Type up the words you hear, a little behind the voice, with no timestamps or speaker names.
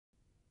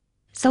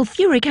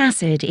Sulfuric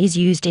acid is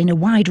used in a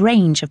wide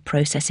range of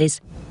processes.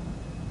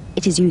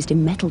 It is used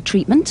in metal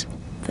treatment,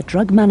 for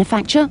drug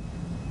manufacture,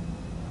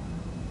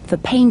 for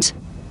paint,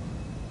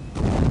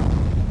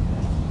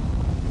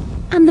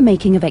 and the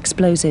making of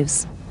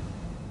explosives.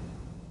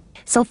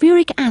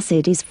 Sulfuric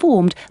acid is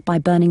formed by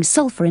burning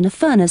sulfur in a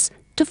furnace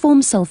to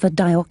form sulfur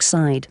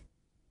dioxide.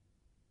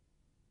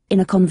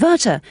 In a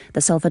converter, the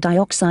sulfur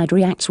dioxide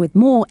reacts with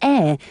more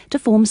air to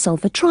form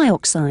sulfur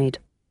trioxide.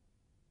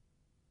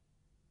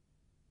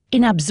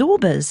 In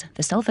absorbers,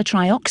 the sulfur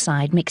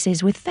trioxide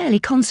mixes with fairly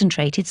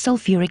concentrated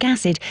sulfuric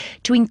acid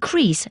to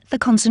increase the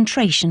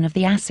concentration of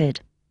the acid.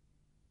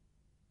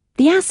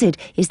 The acid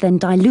is then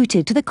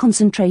diluted to the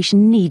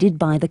concentration needed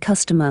by the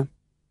customer.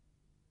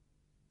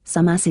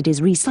 Some acid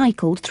is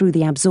recycled through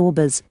the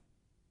absorbers.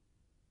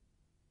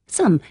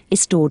 Some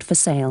is stored for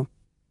sale.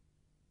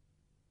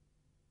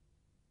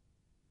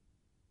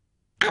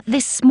 At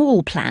this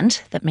small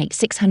plant that makes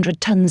 600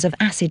 tons of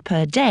acid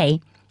per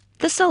day,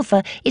 the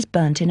sulfur is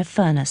burnt in a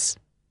furnace.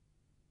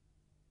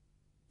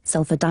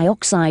 Sulfur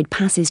dioxide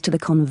passes to the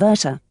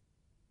converter.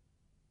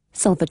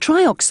 Sulfur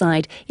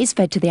trioxide is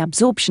fed to the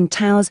absorption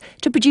towers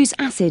to produce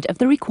acid of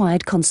the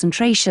required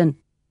concentration.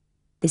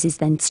 This is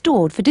then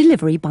stored for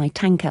delivery by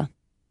tanker.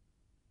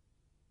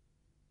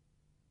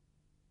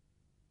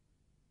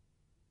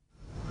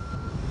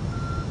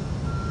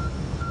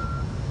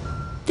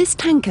 This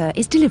tanker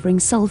is delivering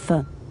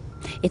sulfur.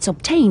 It's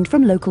obtained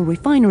from local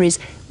refineries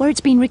where it's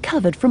been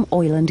recovered from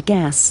oil and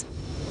gas.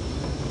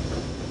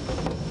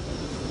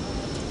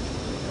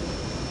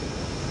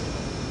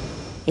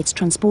 It's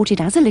transported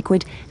as a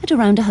liquid at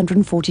around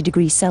 140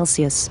 degrees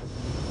Celsius.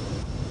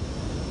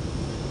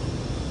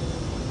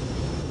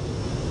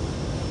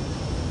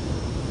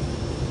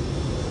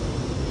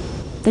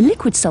 The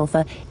liquid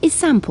sulfur is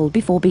sampled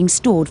before being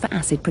stored for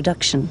acid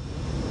production.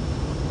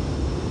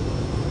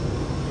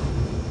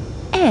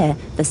 Air,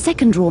 the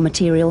second raw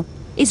material,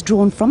 is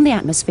drawn from the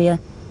atmosphere,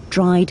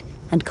 dried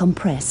and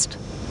compressed.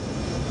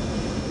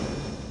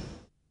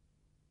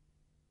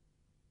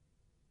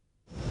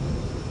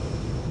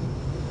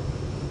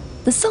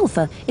 The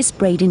sulfur is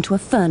sprayed into a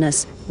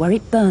furnace where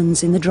it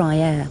burns in the dry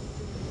air.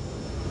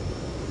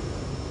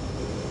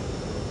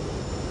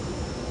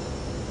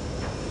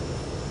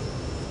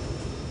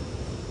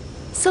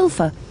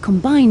 Sulfur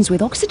combines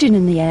with oxygen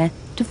in the air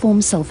to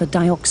form sulfur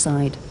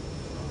dioxide.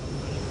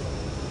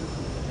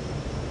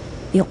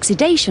 The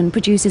oxidation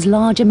produces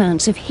large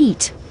amounts of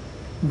heat.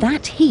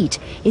 That heat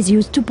is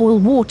used to boil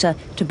water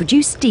to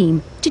produce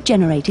steam to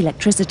generate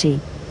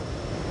electricity.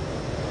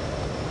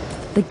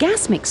 The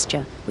gas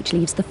mixture, which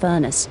leaves the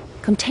furnace,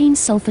 contains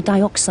sulfur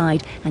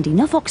dioxide and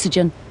enough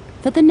oxygen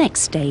for the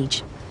next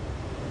stage.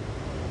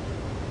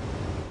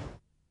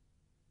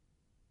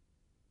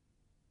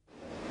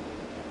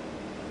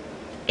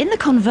 In the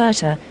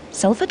converter,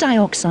 sulfur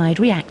dioxide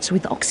reacts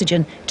with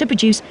oxygen to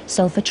produce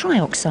sulfur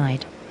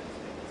trioxide.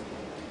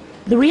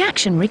 The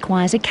reaction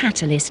requires a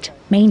catalyst,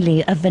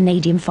 mainly of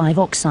vanadium 5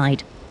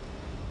 oxide.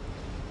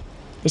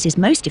 This is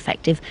most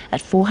effective at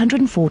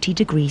 440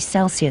 degrees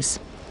Celsius.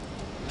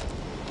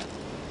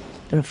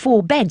 There are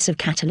 4 beds of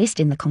catalyst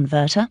in the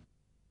converter.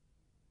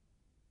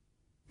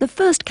 The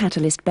first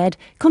catalyst bed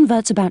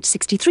converts about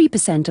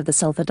 63% of the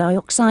sulfur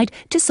dioxide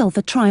to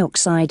sulfur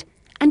trioxide,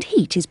 and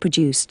heat is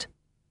produced.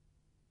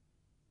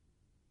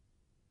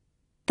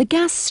 The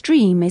gas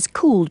stream is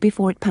cooled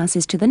before it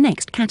passes to the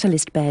next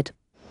catalyst bed.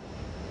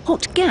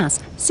 Hot gas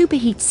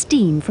superheats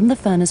steam from the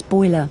furnace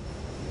boiler.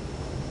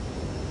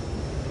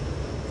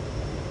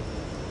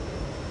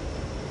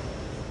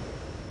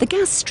 The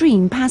gas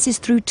stream passes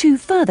through 2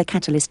 further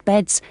catalyst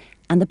beds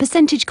and the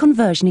percentage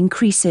conversion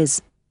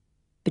increases.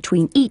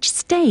 Between each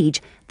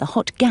stage, the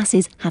hot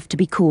gases have to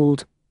be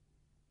cooled.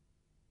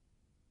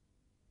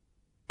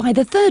 By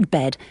the third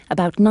bed,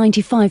 about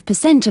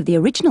 95% of the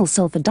original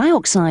sulfur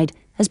dioxide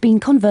has been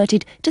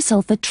converted to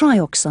sulfur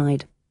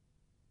trioxide.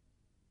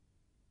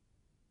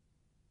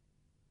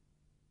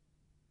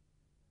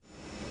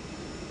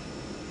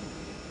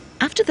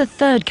 After the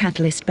third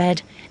catalyst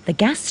bed, the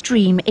gas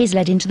stream is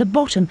led into the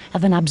bottom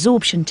of an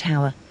absorption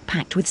tower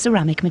packed with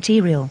ceramic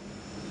material.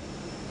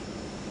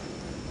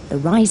 The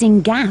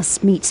rising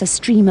gas meets a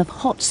stream of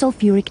hot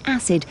sulfuric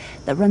acid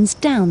that runs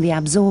down the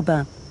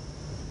absorber.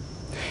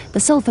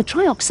 The sulfur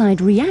trioxide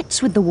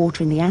reacts with the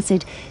water in the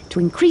acid to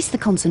increase the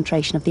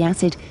concentration of the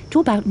acid to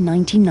about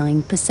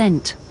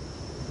 99%.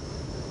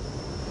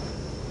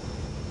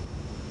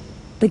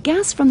 The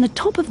gas from the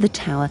top of the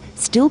tower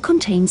still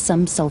contains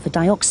some sulfur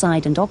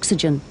dioxide and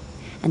oxygen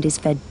and is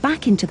fed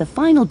back into the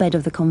final bed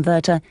of the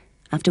converter,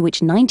 after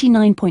which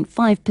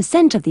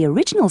 99.5% of the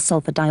original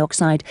sulfur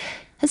dioxide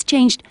has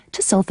changed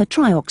to sulfur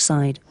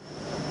trioxide.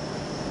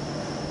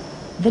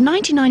 The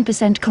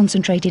 99%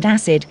 concentrated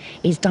acid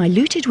is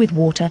diluted with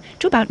water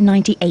to about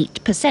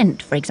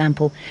 98%, for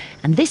example,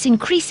 and this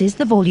increases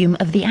the volume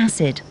of the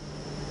acid.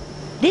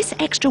 This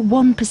extra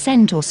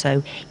 1% or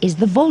so is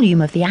the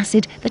volume of the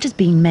acid that has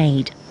been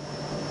made.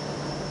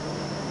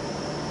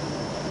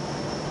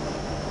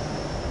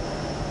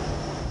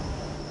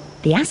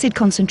 The acid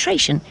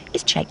concentration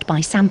is checked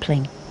by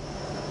sampling.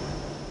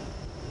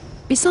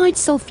 Besides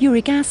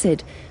sulfuric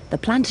acid, the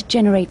plant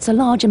generates a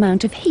large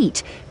amount of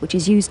heat, which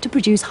is used to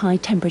produce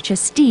high-temperature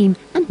steam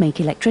and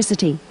make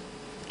electricity.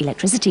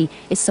 Electricity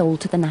is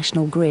sold to the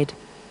national grid.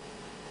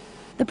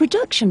 The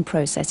production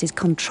process is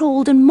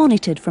controlled and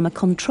monitored from a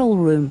control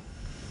room.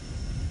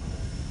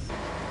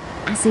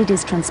 Acid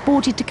is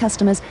transported to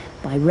customers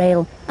by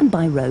rail and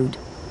by road.